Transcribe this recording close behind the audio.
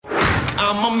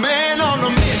I'm a man on a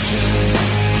mission.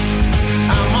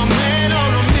 I'm a man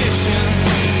on a mission.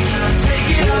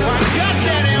 Take it up. I got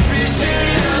that ambition.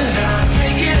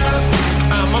 Take it up.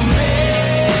 I'm a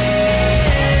man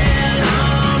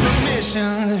on a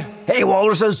mission. Hey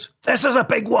Walruses, this is a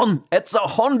big one. It's the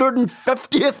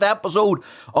 150th episode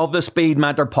of the Speed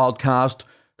Mentor podcast.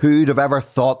 Who'd have ever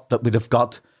thought that we'd have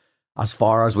got as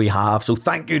far as we have? So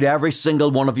thank you to every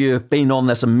single one of you who've been on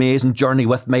this amazing journey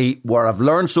with me, where I've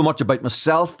learned so much about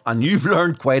myself and you've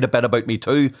learned quite a bit about me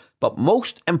too. But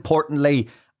most importantly,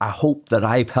 I hope that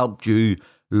I've helped you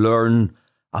learn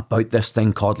about this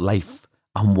thing called life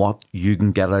and what you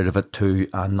can get out of it too,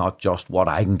 and not just what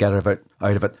I can get out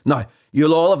of it. Now,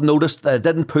 you'll all have noticed that I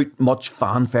didn't put much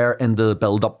fanfare into the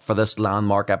build-up for this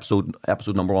landmark episode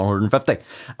number 150.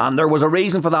 And there was a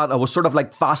reason for that. I was sort of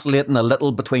like vacillating a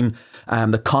little between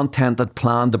the content I'd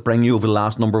planned to bring you over the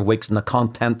last number of weeks and the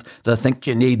content that I think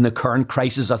you need in the current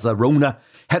crisis as the Rona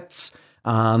hits,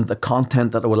 and the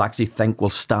content that I will actually think will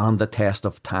stand the test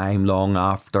of time long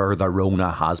after the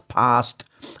Rona has passed.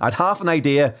 I'd half an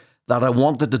idea that I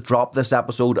wanted to drop this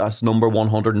episode as number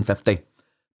 150.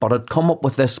 But I'd come up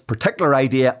with this particular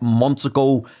idea months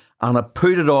ago, and I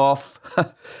put it off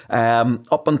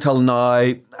up until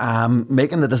now,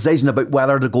 making the decision about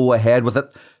whether to go ahead with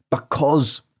it,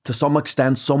 because to some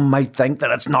extent some might think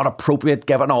that it's not appropriate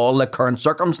given all the current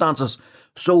circumstances.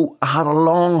 So I had a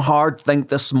long, hard think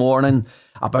this morning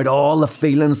about all the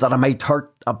feelings that I might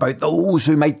hurt, about those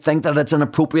who might think that it's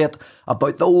inappropriate,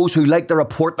 about those who like to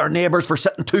report their neighbours for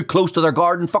sitting too close to their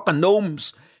garden fucking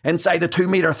gnomes inside the 2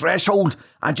 metre threshold.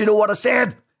 And you know what I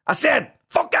said? I said,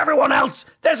 fuck everyone else.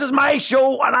 This is my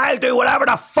show and I'll do whatever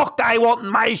the fuck I want in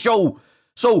my show.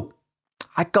 So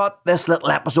I got this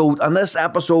little episode, and this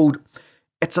episode,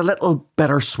 it's a little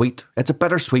bittersweet. It's a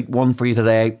bittersweet one for you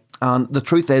today. And the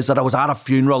truth is that I was at a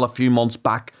funeral a few months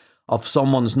back of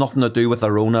someone who's nothing to do with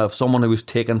the Rona, of someone who was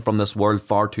taken from this world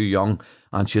far too young,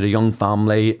 and she had a young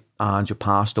family and she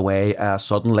passed away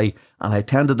suddenly. And I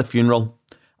attended the funeral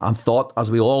and thought,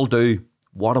 as we all do,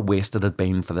 what a waste it had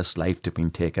been for this life to have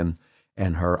been taken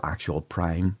in her actual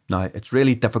prime. Now, it's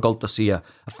really difficult to see a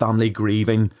family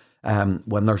grieving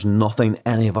when there's nothing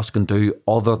any of us can do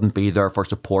other than be there for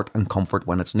support and comfort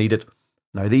when it's needed.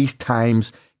 Now, these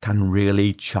times can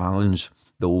really challenge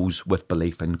those with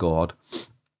belief in God.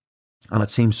 And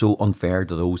it seems so unfair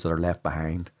to those that are left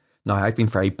behind. Now, I've been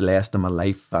very blessed in my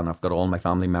life, and I've got all my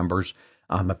family members.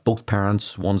 Both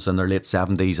parents, one's in their late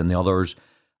 70s and the others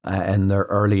in their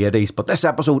early 80s. But this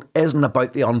episode isn't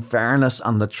about the unfairness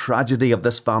and the tragedy of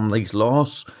this family's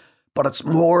loss, but it's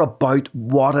more about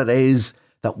what it is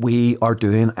that we are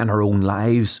doing in our own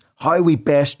lives, how we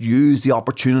best use the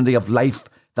opportunity of life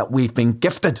that we've been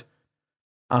gifted.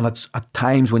 And it's at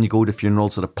times when you go to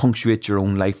funerals that it punctuates your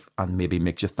own life and maybe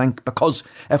makes you think. Because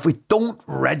if we don't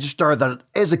register that it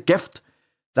is a gift,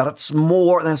 that it's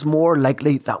more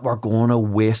likely that we're going to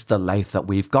waste the life that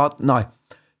we've got. Now,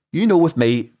 you know, with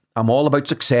me, I'm all about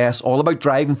success, all about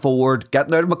driving forward,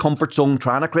 getting out of my comfort zone,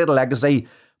 trying to create a legacy.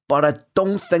 But I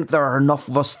don't think there are enough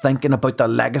of us thinking about the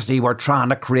legacy we're trying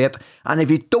to create. And if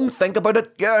you don't think about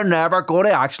it, you're never going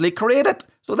to actually create it.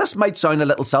 So this might sound a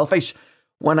little selfish,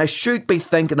 when I should be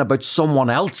thinking about someone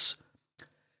else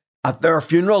at their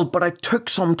funeral. But I took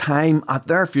some time at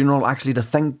their funeral actually to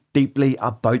think deeply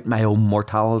about my own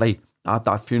mortality at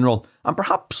that funeral. And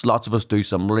perhaps lots of us do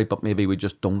similarly, but maybe we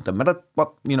just don't admit it.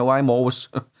 But, you know, I'm always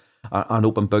an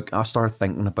open book. I started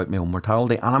thinking about my own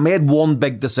mortality, and I made one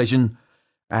big decision,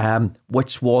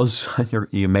 which was,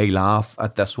 you may laugh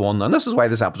at this one, and this is why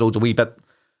this episode's a wee bit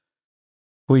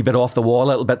off the wall a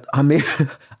little bit.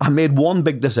 I made one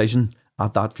big decision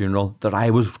at that funeral, that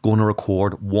I was going to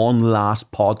record one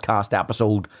last podcast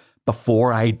episode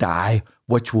before I die,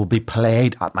 which will be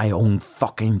played at my own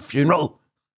fucking funeral.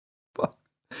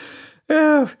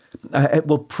 It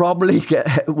will probably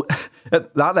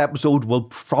that episode will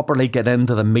properly get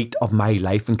into the meat of my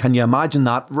life. And can you imagine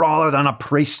that, rather than a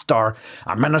priest or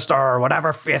a minister or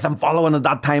whatever faith I'm following at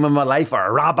that time in my life, or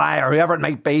a rabbi or whoever it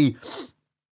might be,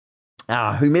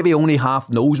 who maybe only half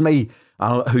knows me,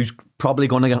 who's probably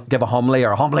going to give a homily,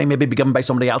 or a homily maybe be given by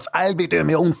somebody else. I'll be doing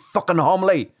my own fucking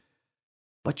homily.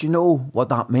 But you know what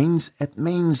that means? It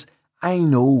means I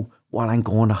know what I'm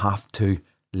going to have to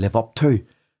live up to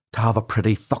have a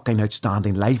pretty fucking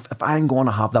outstanding life. If I'm going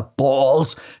to have the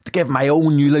balls to give my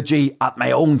own eulogy at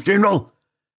my own funeral,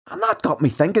 And that got me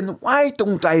thinking, why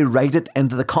don't I write it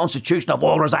into the Constitution of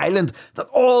Walrus Island that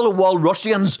all the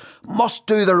Walrusians must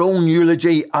do their own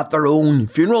eulogy at their own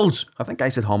funerals? I think I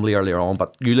said homily earlier on,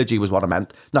 but eulogy was what I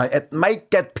meant. Now, it might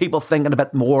get people thinking a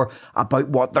bit more about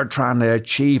what they're trying to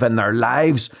achieve in their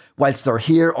lives whilst they're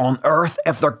here on Earth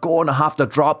if they're going to have to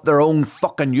drop their own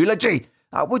fucking eulogy.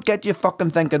 That would get you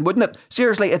fucking thinking, wouldn't it?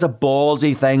 Seriously, it's a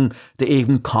ballsy thing to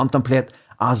even contemplate,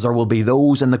 as there will be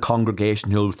those in the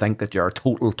congregation who'll think that you're a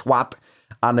total twat.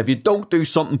 And if you don't do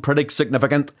something pretty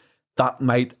significant, that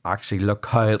might actually look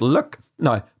how it'll look.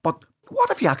 Now, but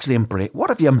what if you actually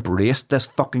embraced this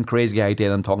fucking crazy idea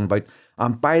that I'm talking about?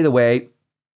 And by the way,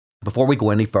 before we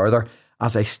go any further,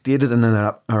 as I stated in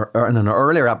an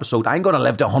earlier episode, I'm going to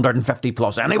live to 150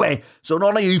 plus anyway. So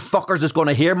none of you fuckers is going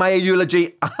to hear my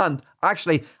eulogy. And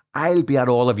actually, I'll be at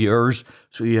all of yours.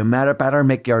 So you better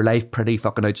make your life pretty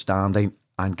fucking outstanding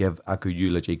and give a good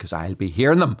eulogy, because I'll be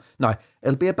hearing them. Now,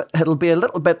 it'll be a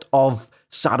little bit of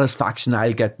satisfaction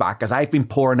I'll get back, as I've been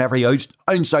pouring every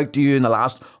ounce out to you in the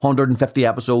last 150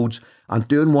 episodes, and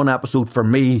doing one episode for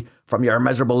me from your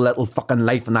miserable little fucking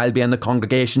life, and I'll be in the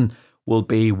congregation, will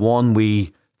be one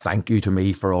wee thank you to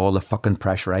me for all the fucking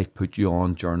pressure I've put you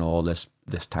on during all this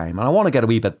time. And I want to get a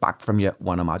wee bit back from you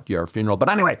when I'm at your funeral. But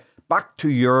anyway, back to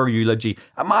your eulogy.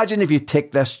 Imagine if you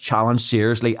take this challenge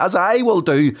seriously, as I will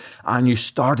do, and you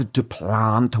started to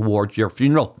plan towards your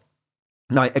funeral.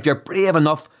 Now, if you're brave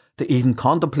enough to even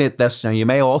contemplate this, now you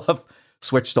may all have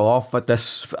switched off at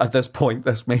this point.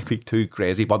 This may be too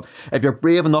crazy, but if you're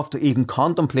brave enough to even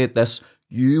contemplate this,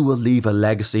 you will leave a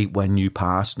legacy when you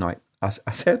pass. Now, as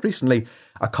I said recently,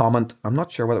 a comment, I'm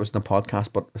not sure whether it was in the podcast,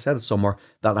 but I said it somewhere,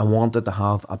 that I wanted to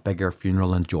have a bigger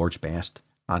funeral than George Best,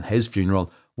 and his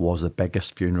funeral was the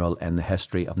biggest funeral in the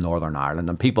history of Northern Ireland.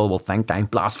 And people will think I'm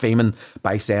blaspheming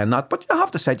by saying that, but you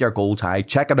have to set your goals high.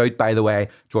 Check it out, by the way,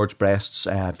 George Best's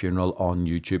funeral on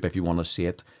YouTube if you want to see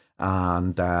it.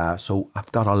 And so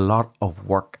I've got a lot of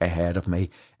work ahead of me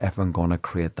if I'm going to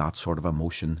create that sort of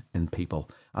emotion in people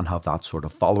and have that sort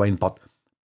of following. But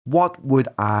what would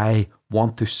I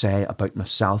want to say about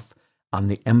myself and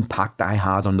the impact I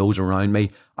had on those around me,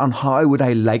 and how would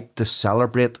I like to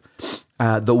celebrate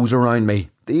those around me?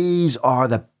 These are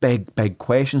the big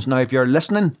questions. Now, if you're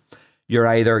listening,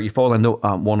 you fall into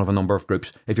one of a number of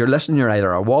groups. If you're listening, you're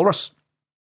either a walrus,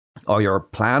 or you're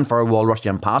applying for a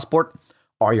Walrusian passport,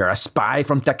 or you're a spy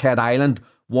from Dickhead Island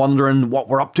wondering what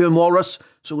we're up to in Walrus.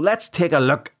 So let's take a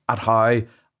look at how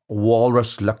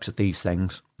Walrus looks at these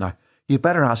things. Now, you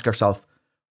better ask yourself,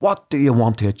 what do you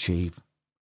want to achieve?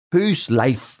 Whose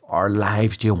life or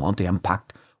lives do you want to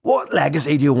impact? What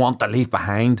legacy do you want to leave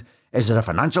behind? Is it a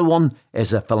financial one?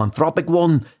 Is it a philanthropic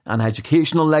one? An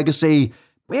educational legacy?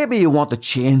 Maybe you want to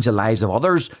change the lives of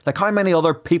others. Like, how many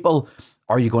other people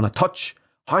are you going to touch?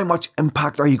 How much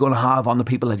impact are you going to have on the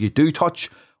people that you do touch?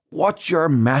 What's your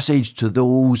message to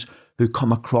those who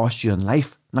come across you in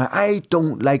life? Now, I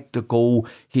don't like to go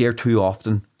here too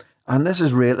often, and this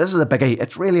is a biggie.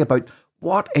 It's really about,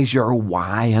 what is your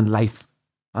why in life?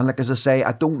 And like, as I say,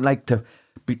 I don't like to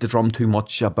beat the drum too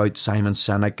much about Simon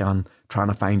Sinek and trying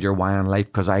to find your why in life,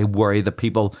 because I worry that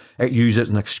people use it as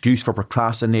an excuse for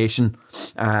procrastination,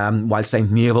 while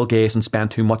saying navel gaze and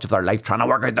spend too much of their life trying to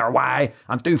work out their why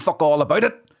and do fuck all about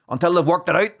it until they've worked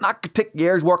it out. That could take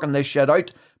years working this shit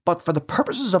out. But for the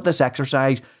purposes of this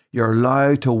exercise, you're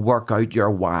allowed to work out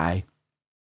your why,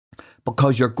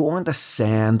 because you're going to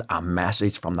send a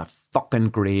message from the fucking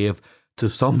grave to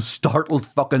some startled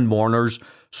fucking mourners.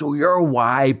 So your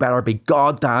why better be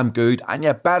goddamn good, and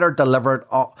you better deliver it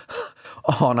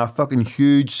on a fucking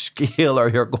huge scale, or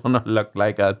you're going to look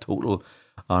like a total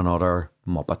another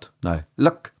muppet. Now,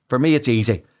 look, for me it's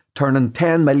easy. Turning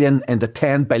 10 million into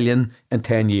 10 billion in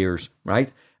 10 years,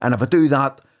 right? And if I do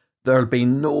that, there'll be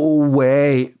no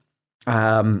way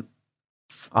I'll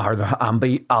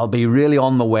be really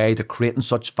on my way to creating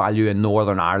such value in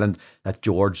Northern Ireland that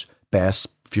George Best's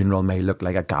funeral may look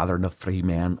like a gathering of 3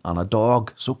 men and a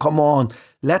dog. So come on,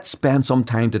 let's spend some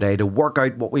time today to work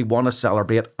out what we want to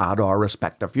celebrate at our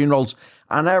respective funerals.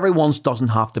 And everyone's doesn't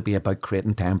have to be about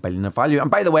creating 10 billion of value. And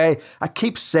by the way, I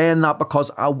keep saying that because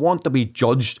I want to be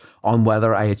judged on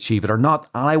whether I achieve it or not.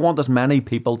 And I want as many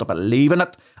people to believe in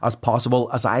it as possible,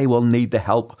 as I will need the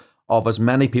help of as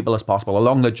many people as possible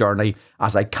along the journey,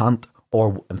 as I can't,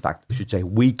 or in fact, I should say,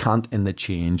 we can't in the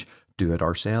change do it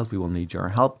ourselves. We will need your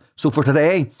help. So for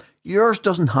today, yours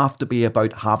doesn't have to be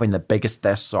about having the biggest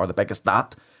this or the biggest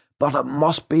that, but it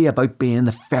must be about being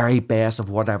the very best of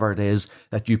whatever it is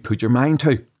that you put your mind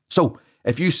to. So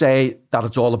if you say that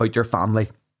it's all about your family,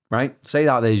 right? Say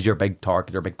that is your big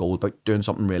target, your big goal about doing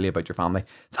something really about your family.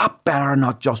 That better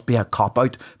not just be a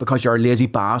cop-out because you're a lazy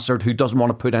bastard who doesn't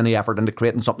want to put any effort into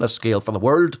creating something to scale for the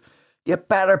world. You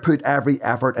better put every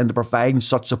effort into providing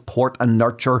such support and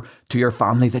nurture to your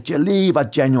family that you leave a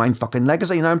genuine fucking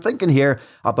legacy. Now, I'm thinking here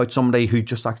about somebody who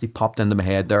just actually popped into my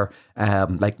head there,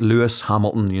 like Lewis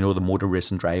Hamilton, you know, the motor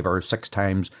racing driver, 6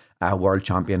 times world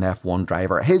champion F1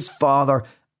 driver. His father,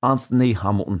 Anthony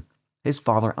Hamilton,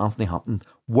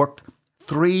 worked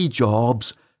 3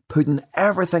 jobs, putting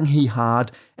everything he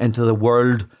had into the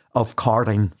world of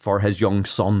karting for his young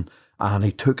son. And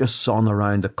he took his son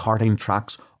around the karting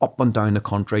tracks up and down the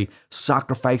country,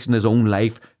 sacrificing his own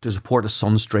life to support his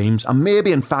son's dreams. And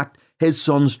maybe, in fact, his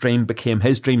son's dream became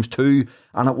his dreams too.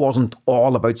 And it wasn't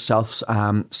all about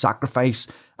self-sacrifice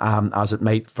as it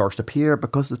might first appear,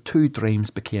 because the 2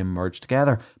 dreams became merged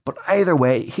together. But either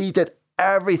way, he did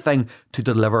everything to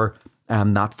deliver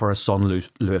that for his son,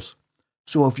 Lewis.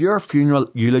 So if your funeral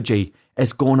eulogy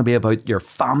is going to be about your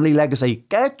family legacy,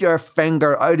 get your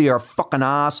finger out of your fucking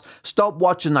ass, stop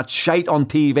watching that shite on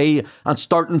TV and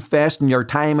start investing your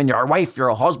time in your wife,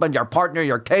 your husband, your partner,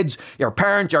 your kids, your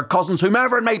parents, your cousins,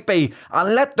 whomever it might be,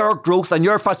 and let their growth and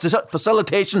your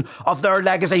facilitation of their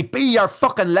legacy be your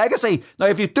fucking legacy. Now,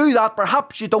 if you do that,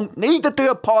 perhaps you don't need to do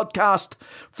a podcast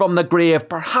from the grave.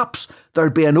 Perhaps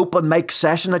there'll be an open mic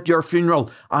session at your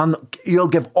funeral and you'll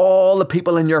give all the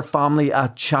people in your family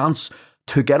a chance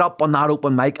to get up on that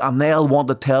open mic, and they'll want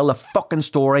to tell the fucking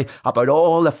story about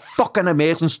all the fucking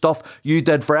amazing stuff you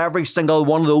did for every single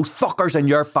one of those fuckers in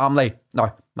your family.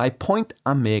 Now, my point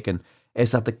I'm making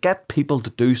is that to get people to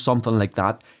do something like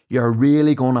that, you're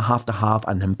really going to have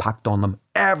an impact on them.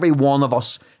 Every one of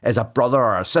us is a brother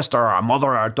or a sister or a mother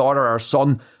or a daughter or a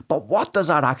son. But what does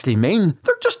that actually mean?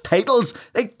 They're just titles.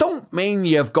 They don't mean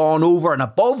you've gone over and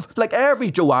above. Like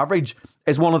every Joe Average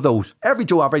is one of those. Every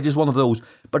Joe Average is one of those.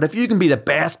 But if you can be the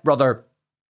best brother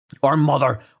or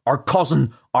mother or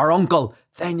cousin or uncle,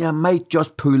 then you might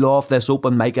just pull off this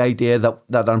open mic idea that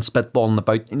I'm spitballing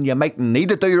about, and you might need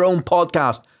to do your own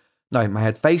podcast. Now, my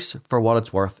advice, for what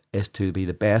it's worth, is to be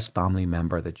the best family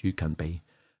member that you can be.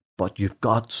 But you've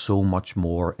got so much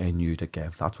more in you to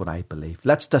give. That's what I believe.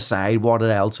 Let's decide what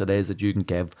else it is that you can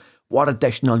give, what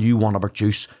additional you want to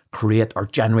produce, create or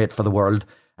generate for the world.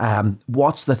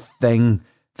 What's the thing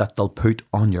that they'll put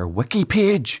on your wiki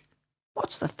page?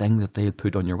 What's the thing that they'll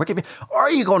put on your wiki page?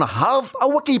 Are you going to have a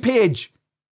wiki page?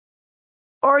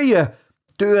 Are you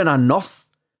doing enough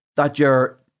that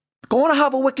you're going to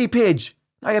have a wiki page?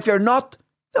 Now, if you're not,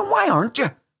 then why aren't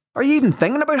you? Are you even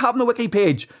thinking about having a wiki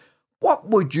page? What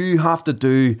would you have to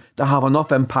do to have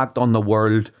enough impact on the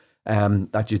world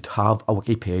that you'd have a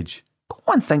wiki page?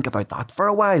 Go and think about that for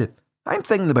a while. I'm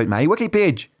thinking about my wiki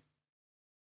page.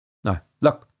 Now,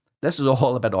 look, this is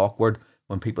all a bit awkward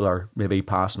when people are maybe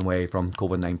passing away from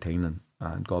COVID-19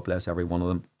 and God bless every one of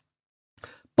them.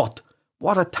 But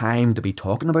what a time to be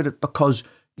talking about it, because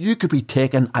you could be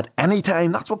taken at any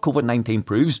time. That's what COVID-19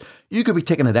 proves. You could be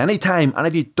taken at any time. And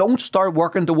if you don't start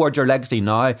working towards your legacy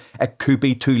now, it could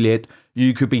be too late.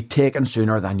 You could be taken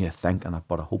sooner than you think.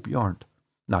 But I hope you aren't.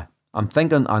 Now, I'm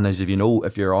thinking, and as you know,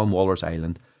 if you're on Walrus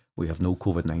Island, we have no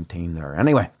COVID-19 there.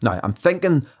 Anyway, now I'm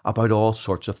thinking about all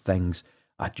sorts of things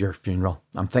at your funeral.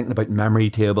 I'm thinking about memory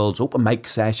tables, open mic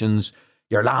sessions,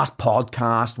 your last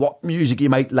podcast, what music you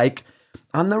might like.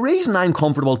 And the reason I'm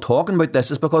comfortable talking about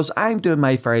this is because I'm doing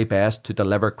my very best to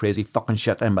deliver crazy fucking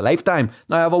shit in my lifetime.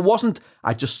 Now, if I wasn't,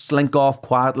 I'd just slink off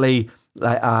quietly,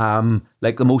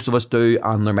 like the most of us do,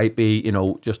 and there might be,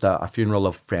 just a funeral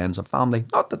of friends and family.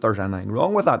 Not that there's anything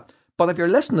wrong with that. But if you're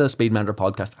listening to the Speed Mentor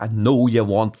podcast, I know you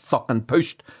want fucking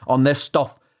pushed on this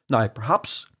stuff. Now,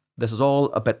 perhaps this is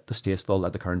all a bit distasteful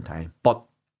at the current time, but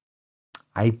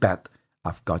I bet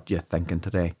I've got you thinking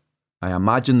today. I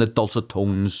imagine the dulcet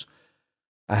tones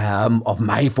of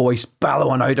my voice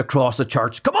bellowing out across the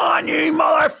church. Come on, you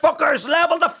motherfuckers,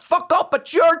 level the fuck up.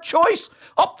 It's your choice.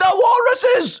 Up the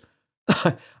walruses.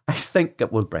 I think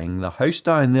it will bring the house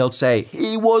down. They'll say,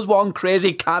 he was one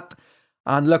crazy cat.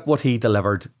 And look what he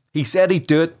delivered. He said he'd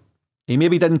do it. He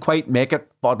maybe didn't quite make it,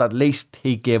 but at least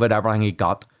he gave it everything he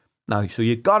got. Now, so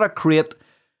you gotta create,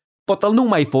 but they'll know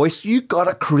my voice. You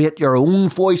gotta create your own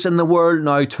voice in the world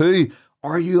now too,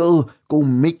 or you'll go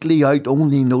meekly out,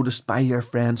 only noticed by your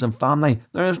friends and family.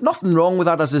 Now, there's nothing wrong with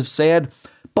that, as I've said,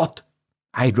 but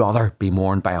I'd rather be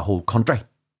mourned by a whole country.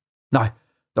 Now,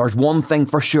 there's one thing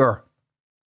for sure.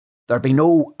 There'll be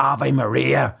no Ave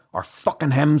Maria or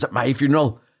fucking hymns at my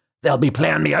funeral. They'll be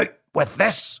playing me out with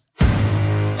this.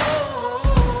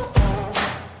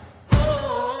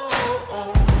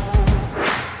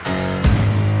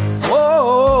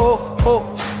 Whoa, whoa,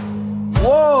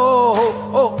 whoa.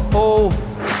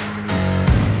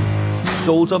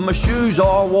 soles of my shoes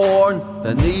are worn,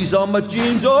 the knees on my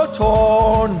jeans are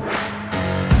torn.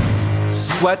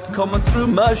 Sweat coming through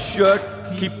my shirt,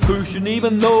 keep pushing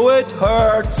even though it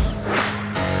hurts.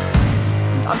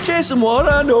 I'm chasing what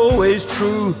I know is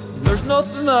true, there's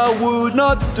nothing I would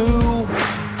not do.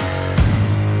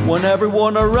 When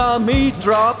everyone around me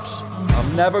drops,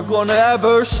 I'm never gonna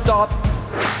ever stop.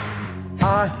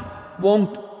 I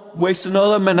won't waste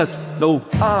another minute, no,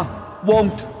 I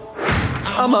won't.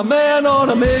 I'm a man on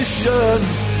a mission,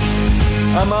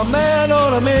 I'm a man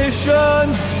on a mission.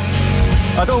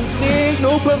 I don't need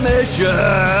no permission.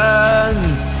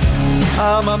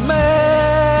 I'm a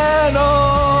man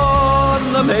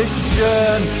on a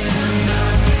mission.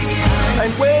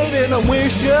 Ain't waiting, I'm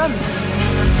wishing.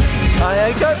 I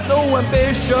ain't got no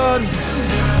ambition.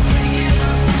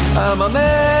 I'm a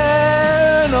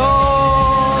man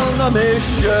on a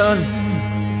mission.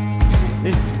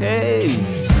 Hey,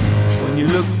 when you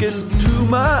look into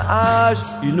my eyes,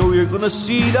 you know you're gonna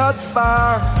see that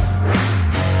fire.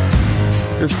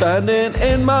 You're standing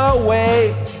in my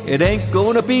way, it ain't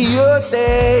gonna be your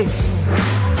day.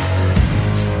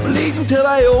 Bleeding till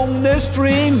I own this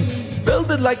dream, build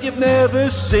it like you've never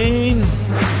seen.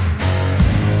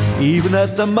 Even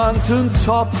at the mountain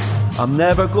top, I'm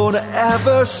never gonna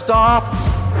ever stop.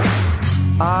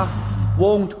 I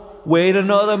won't wait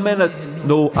another minute,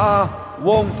 no I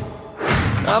won't.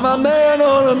 I'm a man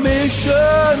on a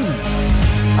mission,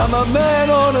 I'm a man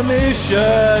on a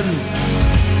mission.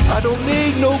 I don't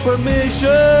need no permission.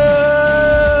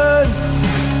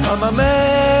 I'm a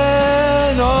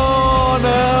man on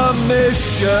a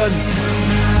mission.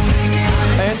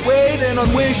 Ain't waiting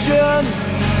on wishing.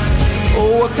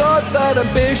 Oh, I got that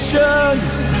ambition.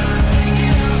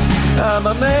 I'm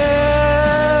a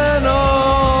man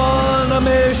on a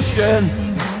mission.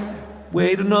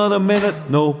 Wait another minute.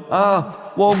 No,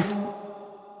 I won't.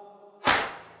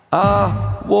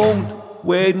 I won't.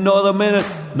 Wait another minute.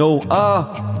 No,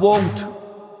 I won't.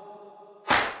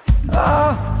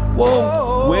 I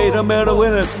won't. Wait a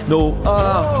minute. No, I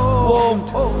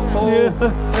won't.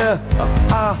 Yeah.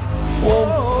 I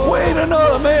won't. Wait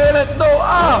another minute. No,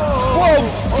 I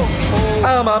won't.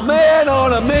 I'm a man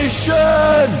on a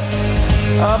mission.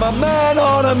 I'm a man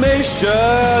on a mission.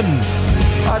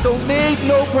 I don't need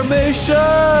no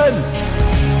permission.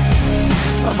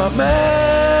 I'm a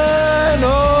man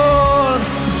on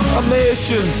a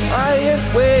mission. I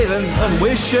ain't waiting and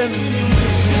wishing.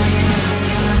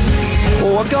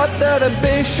 Oh, I got that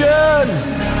ambition.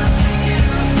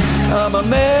 I'm a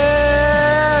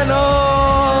man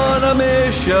on a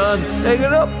mission. Take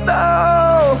it up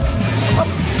now. Up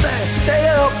there. Take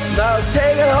it up now.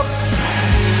 Take it up.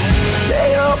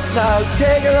 Take it up now.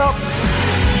 Take it up.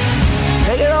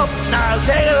 Take it up now.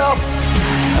 Take it up.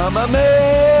 I'm a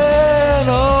man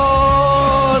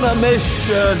on a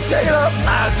mission. Take it up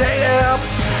now. Take it up.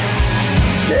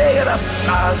 Take it up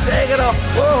now. Take it up.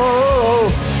 Whoa.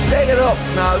 Take it up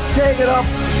now. Take it up.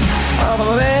 I'm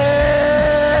a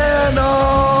man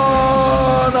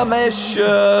on a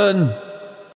mission.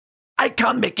 I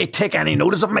can't make you take any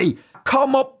notice of me.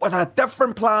 Come up with a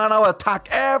different plan. I'll attack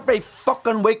every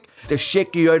fucking week to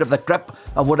shake you out of the grip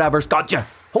of whatever's got you.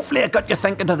 Hopefully I got you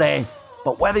thinking today.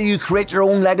 But whether you create your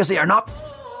own legacy or not,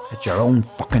 it's your own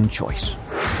fucking choice.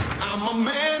 I'm a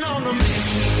man on a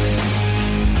mission.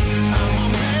 I'm a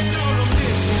man on a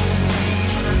mission.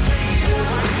 I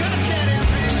got that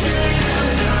ambition.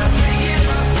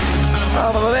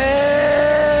 I'm a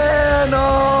man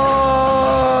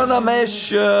on a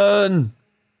mission.